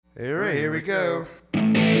Alright, here we go.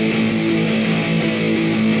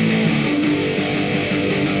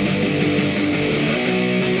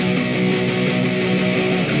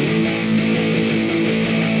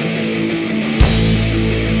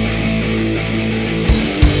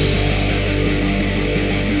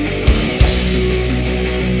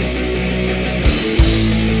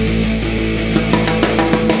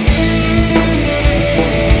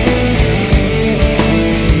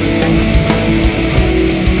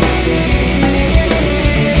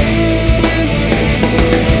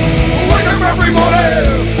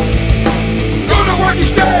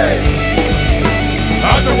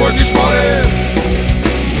 Work each morning,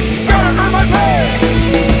 gotta earn my pay.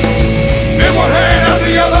 In one hand, out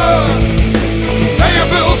the other, pay your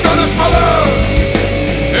bills, gonna smother.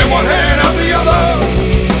 In one hand, out the other,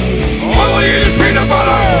 all I eat is peanut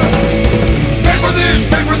butter. Pay for this,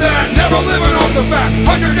 pay for that, never living off the fat.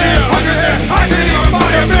 100 here, 100 here, I can't even buy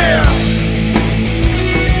a beer.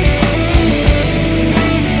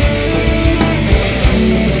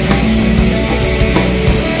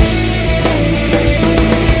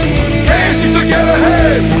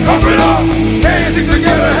 Coff it up, can't seem to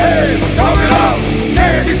get ahead. Coff it up,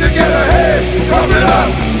 can't seem to get ahead. Coff it up,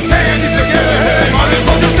 can't seem to get ahead. Might as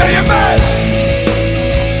well just stay in bed.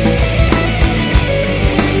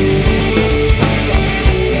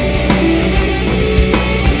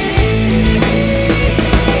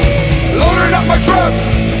 Loading up my truck,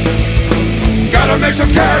 gotta make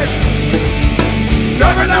some cash.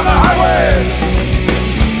 Driving down the highway,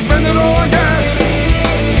 spending all on gas.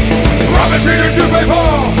 Robbing Peter to pay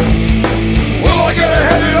Paul. Will I get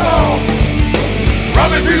ahead at all?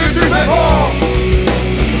 Robbing Peter to pay Paul.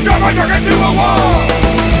 Drive my truck into a wall.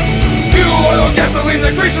 Fuel, oil, gasoline,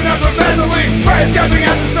 the grease and out some Vaseline. Price gouging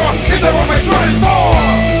at the store. Is that what my sweat is for?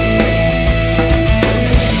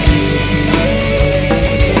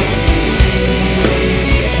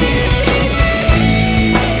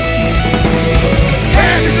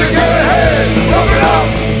 Can't seem to get ahead. Cough it up.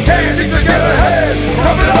 Can't seem to get ahead.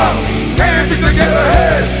 Cough it up. Can't seem to get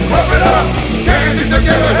ahead. Cough it up. Can't seem to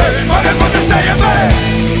get ahead. Might as well just stay in bed.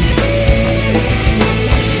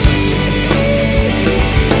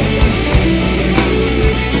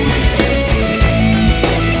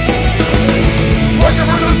 Working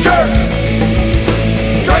for some jerk,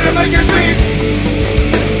 trying to make ends meet.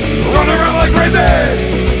 Running around like crazy,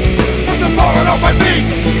 with the falling off my feet.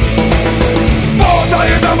 Ball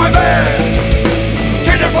tires on my bed.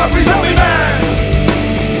 Change the flock, please help me, man.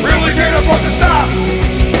 Really can't afford to stop.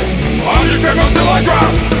 I'm just gonna go till I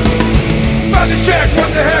drop. About to check, what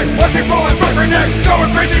the heck? Watch me falling, break my neck.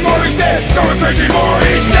 Going crazy more each day. Going crazy more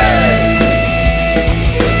each day.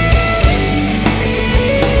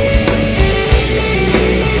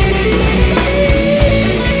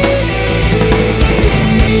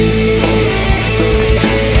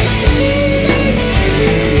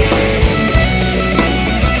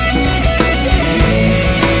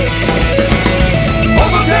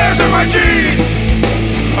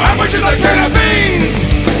 I'm wishing like can of beans.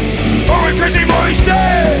 Going crazy more each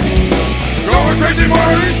day. Going crazy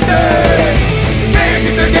more each day. Can't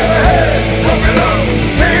seem to get ahead. Look it up.